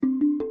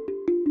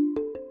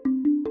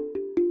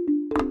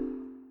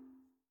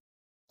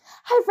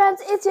Hi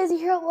friends, it's Daisy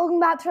here. Welcome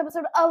back to an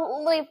episode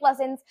of Life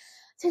Lessons.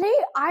 Today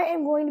I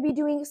am going to be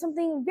doing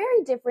something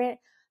very different.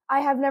 I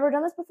have never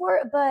done this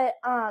before, but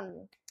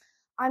I'm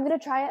going to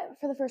try it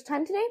for the first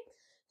time today.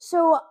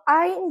 So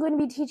I am going to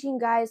be teaching you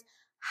guys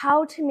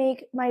how to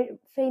make my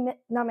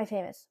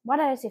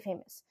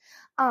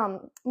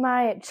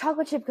my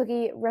chocolate chip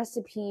cookie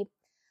recipe.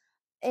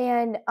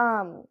 And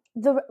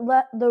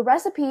the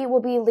recipe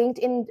will be linked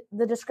in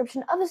the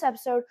description of this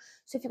episode.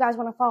 So if you guys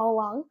want to follow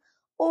along,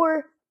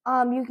 or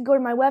you can go to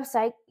my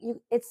website.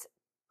 It's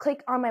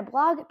click on my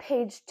blog,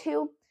 page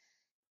 2,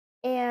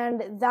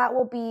 and that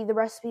will be the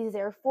recipes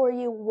there for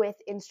you with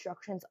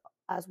instructions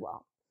as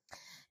well.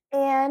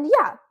 And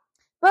yeah,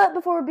 but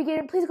before we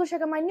begin, please go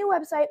check out my new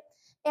website.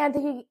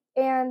 So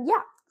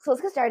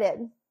let's get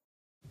started.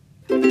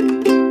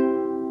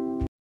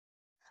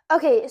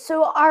 Okay,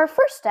 so our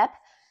first step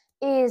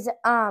is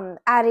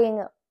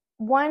adding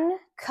 1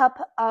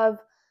 cup of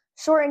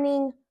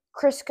shortening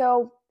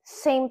Crisco.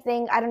 Same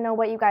thing. I don't know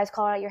what you guys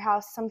call it at your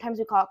house. Sometimes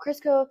we call it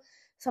Crisco.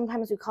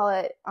 Sometimes we call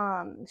it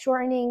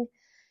shortening.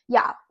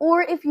 Yeah.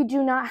 Or if you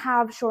do not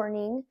have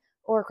shortening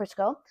or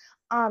Crisco,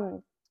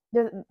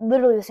 they're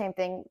literally the same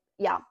thing.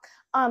 Yeah.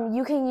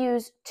 You can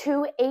use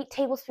 2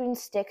 8-tablespoon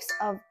sticks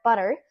of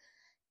butter.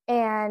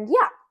 And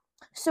yeah.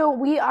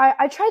 So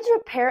I tried to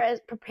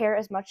prepare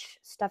as much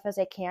stuff as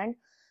I can,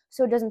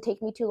 so it doesn't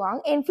take me too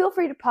long. And feel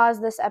free to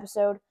pause this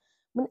episode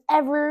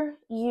whenever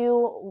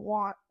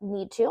you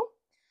need to.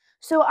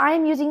 So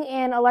I'm using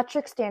an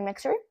electric stand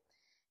mixer,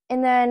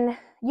 and then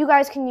you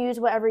guys can use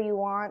whatever you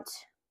want.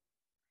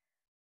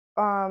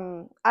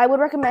 I would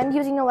recommend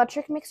using an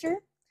electric mixer,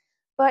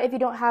 but if you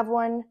don't have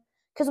one,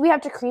 because we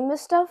have to cream this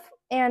stuff,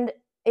 and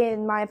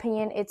in my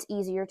opinion, it's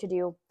easier to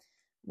do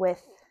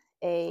with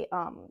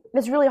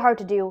it's really hard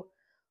to do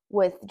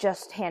with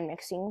just hand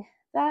mixing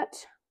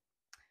that.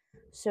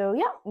 So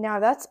yeah,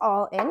 now that's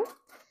all in.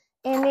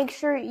 And make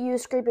sure you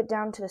scrape it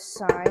down to the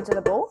sides of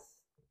the bowl.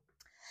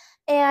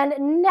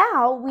 And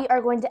now we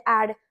are going to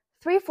add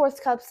 3/4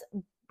 cups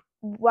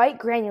white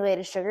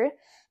granulated sugar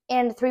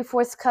and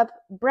 3/4 cup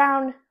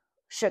brown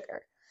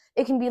sugar.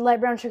 It can be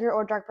light brown sugar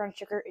or dark brown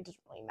sugar. It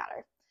doesn't really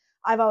matter.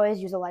 I've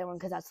always used a light one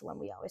because that's the one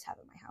we always have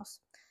in my house.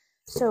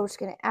 So we're just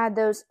going to add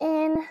those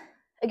in.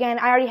 Again,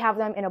 I already have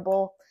them in a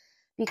bowl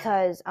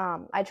because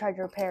I tried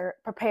to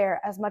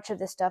prepare as much of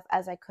this stuff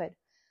as I could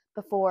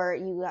before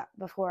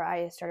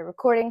I started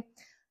recording,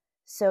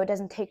 so it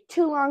doesn't take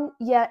too long.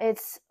 Yet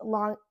it's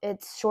long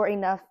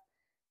enough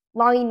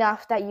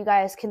that you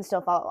guys can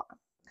still follow along.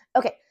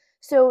 Okay,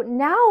 so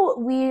now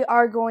we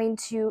are going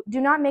to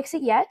do not mix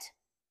it yet.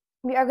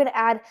 We are going to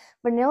add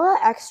vanilla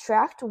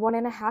extract,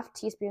 1.5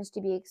 teaspoons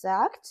to be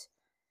exact,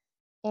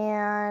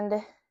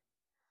 and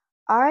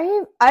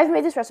I've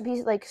made this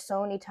recipe like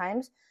so many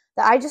times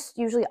that I just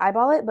usually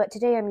eyeball it, but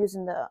today I'm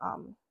using the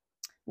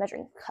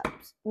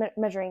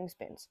measuring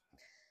spoons.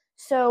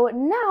 So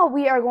now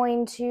we are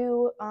going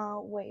to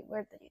wait,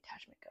 where did the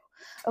attachment go?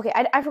 Okay,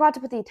 I forgot to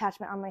put the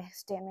attachment on my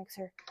stand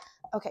mixer.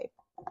 Okay,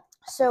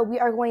 so we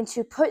are going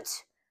to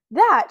put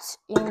that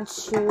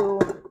into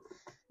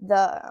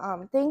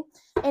the thing,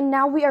 and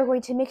now we are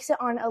going to mix it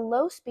on a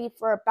low speed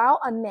for about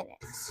a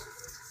minute.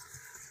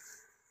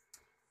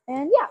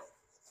 And yeah.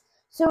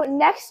 So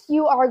next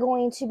you are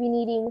going to be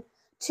needing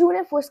 2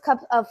 1/4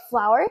 cups of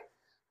flour,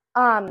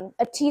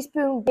 a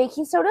teaspoon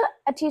baking soda,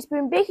 a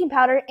teaspoon baking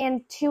powder,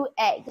 and 2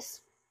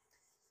 eggs.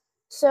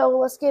 So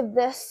let's give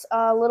this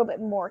a little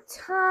bit more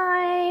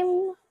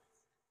time.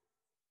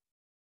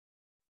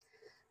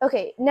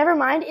 Okay, never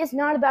mind. It's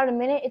not about a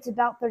minute. It's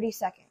about 30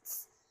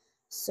 seconds.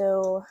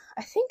 So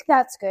I think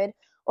that's good,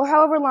 or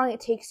however long it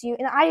takes you.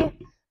 And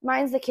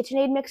mine's the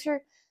KitchenAid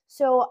mixer,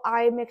 so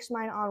I mix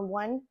mine on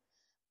 1.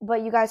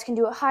 But you guys can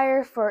do it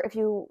higher for if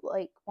you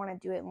want to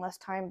do it in less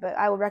time. But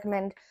I would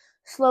recommend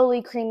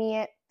slowly creaming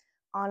it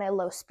on a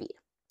low speed.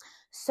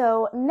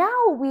 So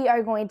now we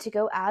are going to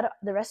go add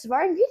the rest of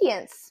our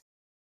ingredients.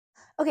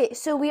 Okay,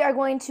 so we are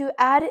going to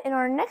add in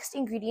our next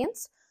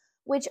ingredients,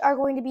 which are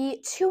going to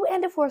be 2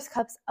 1/4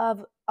 cups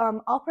of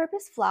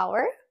all-purpose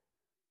flour,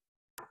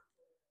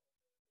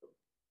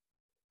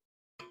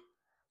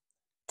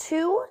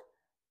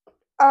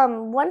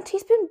 1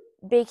 teaspoon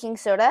baking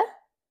soda,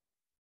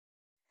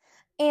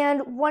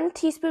 and 1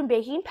 teaspoon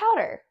baking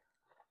powder.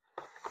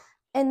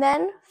 And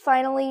then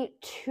finally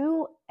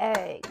 2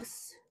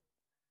 eggs.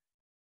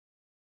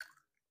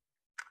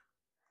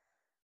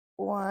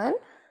 1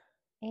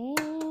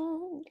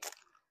 and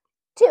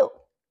 2.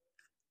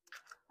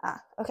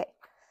 Okay.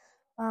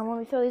 Let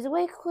me throw these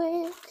away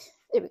quick.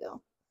 There we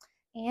go.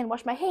 And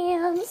wash my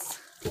hands.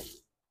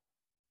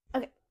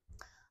 Okay.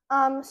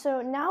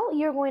 So now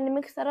you're going to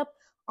mix that up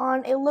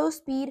on a low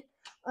speed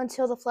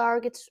until the flour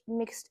gets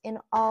mixed in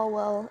all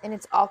well and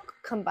it's all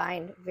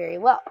combined very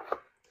well.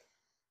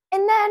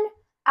 And then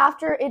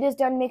after it is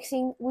done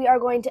mixing, we are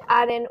going to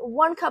add in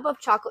 1 cup of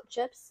chocolate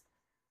chips.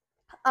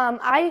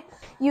 I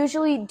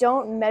usually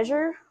don't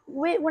measure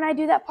it when I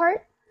do that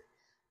part,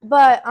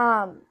 but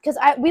because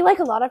we like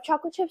a lot of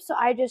chocolate chips, so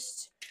I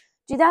just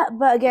do that.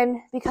 But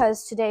again,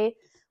 because today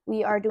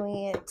we are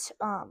doing it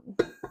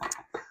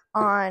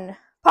on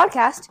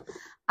podcast,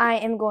 I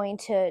am going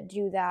to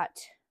do that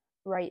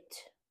right.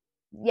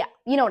 Yeah,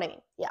 you know what I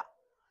mean. Yeah.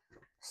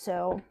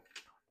 So,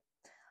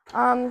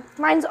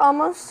 mine's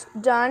almost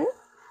done.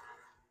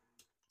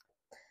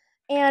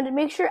 And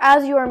make sure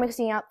as you are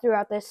mixing out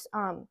throughout this,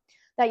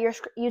 that you're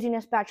using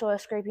a spatula,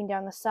 scraping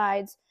down the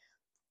sides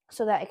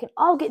so that it can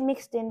all get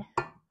mixed in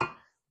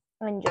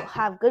and you'll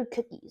have good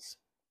cookies.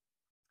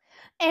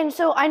 And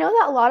so I know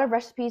that a lot of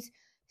recipes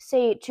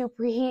say to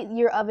preheat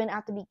your oven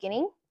at the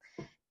beginning.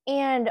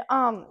 And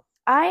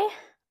I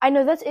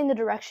know that's in the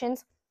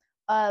directions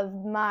of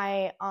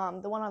my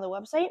the one on the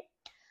website,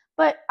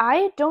 but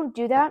I don't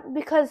do that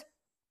because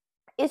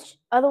it's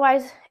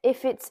otherwise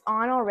if it's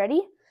on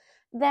already,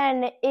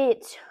 then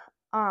it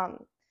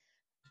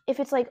if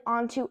it's like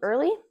on too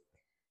early,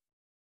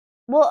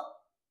 well,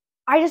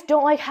 I just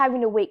don't like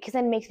having to wait because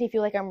then it makes me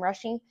feel like I'm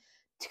rushing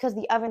because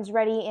the oven's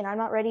ready and I'm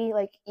not ready,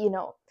 like, you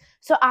know.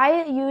 So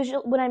I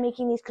usually, when I'm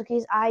making these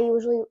cookies, I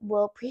usually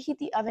will preheat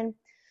the oven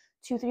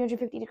to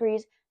 350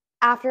 degrees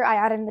after I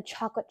add in the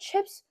chocolate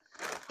chips.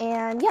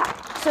 And yeah,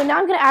 so now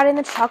I'm going to add in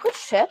the chocolate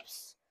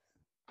chips.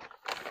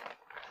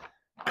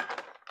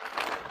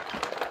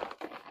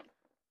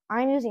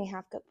 I'm using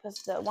half cup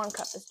because the 1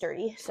 cup is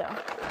dirty. So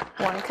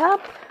 1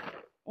 cup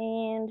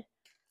and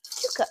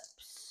 2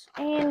 cups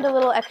and a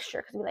little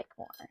extra because we like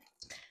more.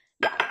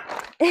 Yeah,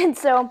 and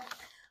so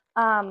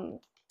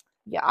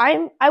yeah,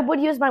 I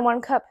would use my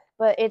 1 cup,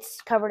 but it's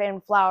covered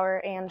in flour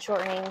and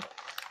shortening.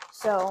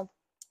 So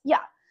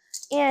yeah,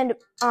 and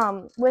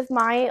with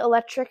my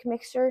electric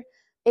mixer,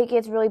 it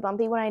gets really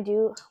bumpy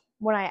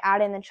when I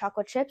add in the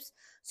chocolate chips.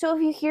 So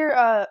if you hear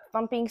a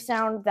bumping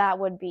sound, that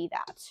would be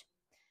that.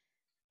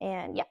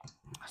 And yeah,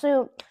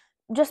 so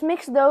just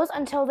mix those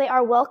until they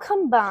are well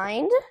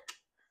combined.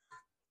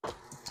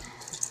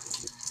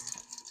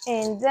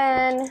 And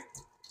then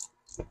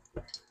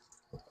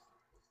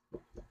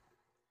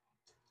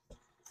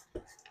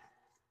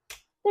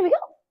there we go.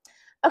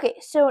 Okay,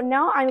 so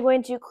now I'm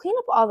going to clean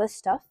up all this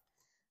stuff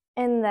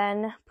and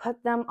then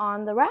put them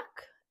on the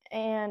rack.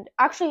 And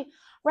actually,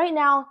 right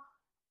now,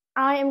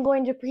 I am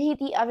going to preheat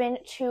the oven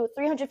to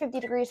 350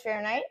 degrees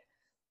Fahrenheit.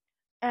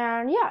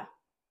 And yeah.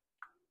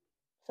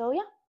 So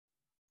yeah.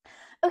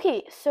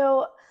 Okay,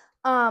 so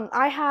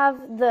I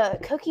have the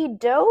cookie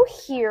dough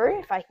here,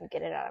 if I can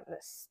get it out of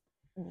this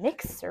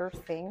mixer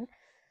thing.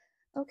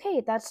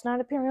 Okay, that's not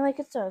appearing like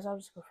it does. I'll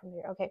just go from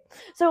here. Okay,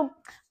 so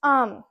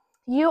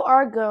you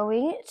are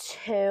going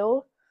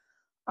to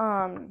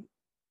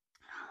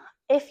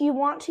if you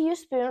want to use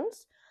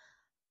spoons,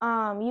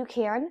 you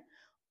can.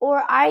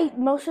 Or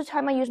most of the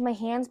time I use my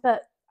hands,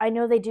 but I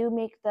know they do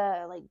make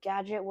the like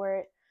gadget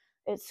where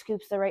it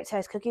scoops the right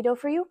size cookie dough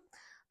for you.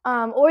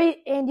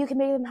 And you can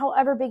make them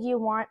however big you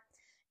want.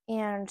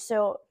 And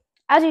so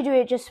as you do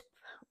it, just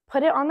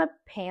put it on the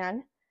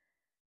pan.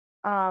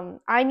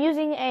 I'm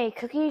using a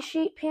cookie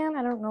sheet pan.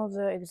 I don't know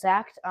the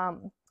exact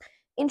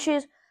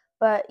inches,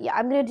 but yeah,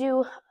 I'm gonna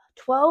do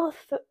 12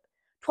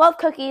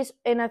 cookies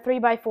in a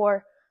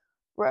 3x4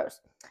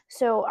 rows.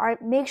 So I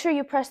make sure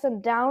you press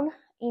them down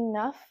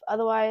enough,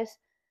 otherwise,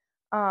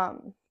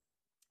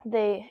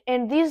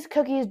 these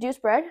cookies do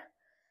spread.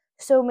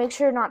 So make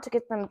sure not to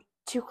get them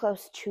too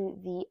close to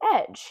the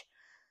edge.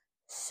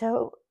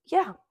 So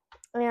yeah,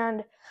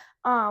 and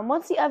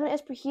once the oven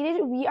is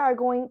preheated, we are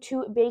going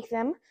to bake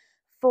them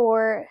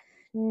for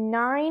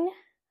 9.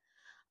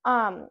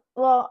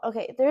 Well,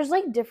 okay, there's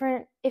like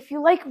different. If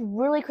you like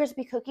really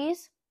crispy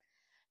cookies,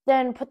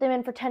 then put them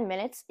in for 10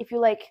 minutes. If you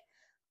like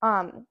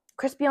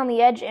crispy on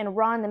the edge and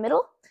raw in the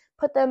middle,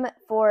 put them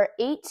for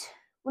 8.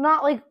 Well,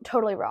 not like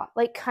totally raw,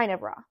 like kind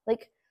of raw.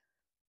 Like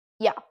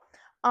yeah.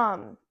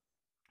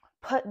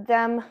 Put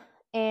them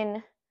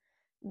in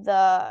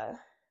the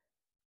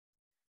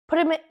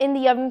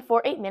oven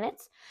for 8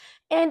 minutes.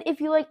 And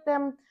if you like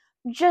them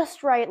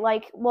just right,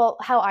 like, well,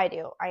 how I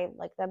do, I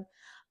like them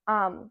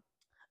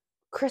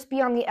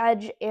crispy on the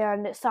edge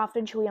and soft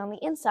and chewy on the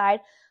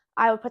inside,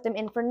 I would put them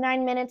in for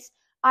 9 minutes.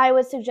 I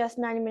would suggest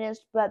 9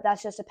 minutes, but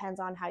that just depends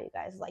on how you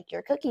guys like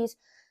your cookies.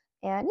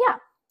 And yeah,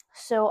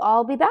 so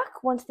I'll be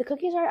back once the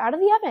cookies are out of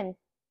the oven.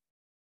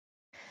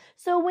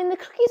 So when the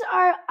cookies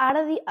are out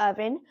of the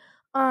oven,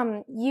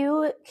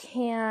 you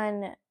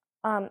can,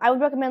 I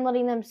would recommend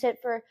letting them sit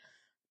for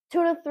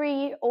 2 to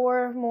 3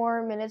 or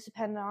more minutes,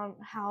 depending on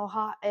how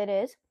hot it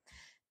is.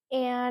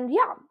 And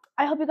yeah,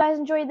 I hope you guys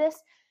enjoyed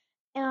this.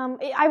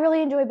 I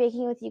really enjoy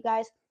baking with you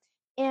guys.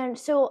 And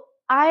so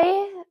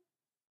I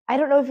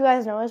don't know if you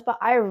guys know this, but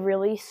I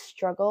really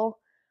struggle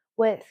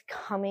with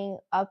coming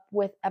up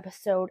with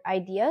episode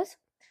ideas.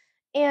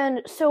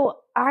 And so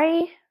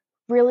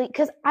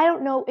because I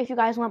don't know if you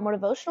guys want more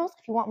devotionals,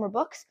 if you want more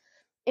books,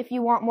 if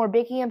you want more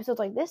baking episodes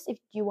like this, if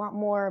you want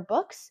more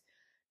books,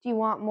 do you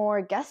want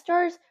more guest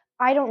stars?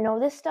 I don't know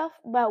this stuff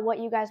about what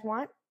you guys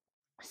want.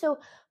 So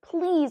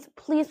please,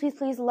 please, please,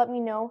 please let me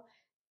know.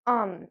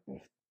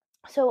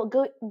 So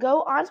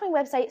go onto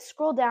my website,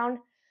 scroll down.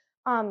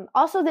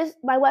 Also,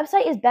 my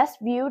website is best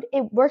viewed.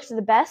 It works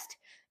the best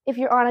if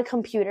you're on a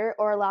computer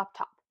or a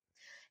laptop.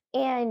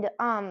 And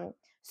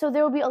so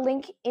there will be a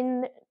link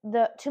to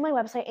my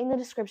website in the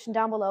description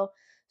down below,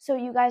 so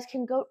you guys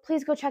can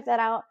please go check that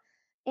out.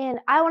 And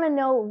I want to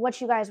know what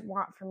you guys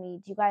want from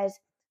me.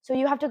 So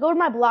you have to go to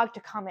my blog to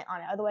comment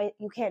on it, otherwise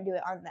you can't do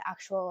it on the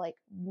actual like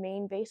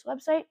main base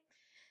website.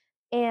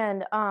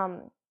 And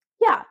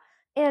yeah,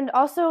 and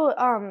also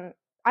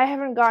I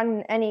haven't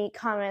gotten any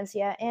comments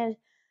yet, and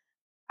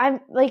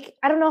I'm like,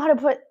 I don't know how to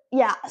put,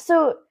 yeah,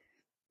 so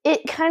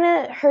it kind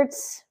of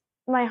hurts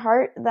my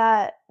heart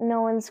that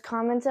no one's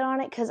commented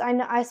on it, because I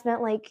know I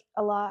spent like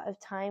a lot of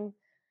time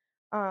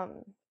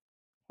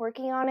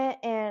working on it,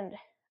 and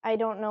I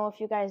don't know if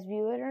you guys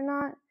view it or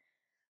not.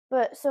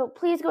 But so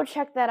please go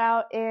check that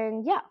out.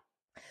 And yeah,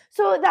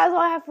 so that's all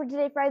I have for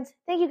today, friends.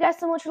 Thank you guys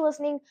so much for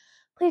listening.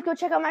 Please go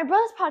check out my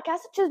brother's podcast,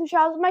 Chisholm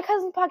Trials, my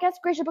cousin's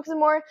podcast, Gracia Books and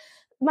More,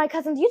 my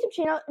cousin's YouTube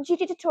channel,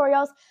 GG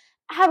Tutorials.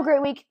 Have a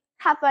great week.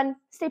 Have fun.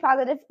 Stay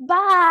positive.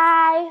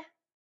 Bye.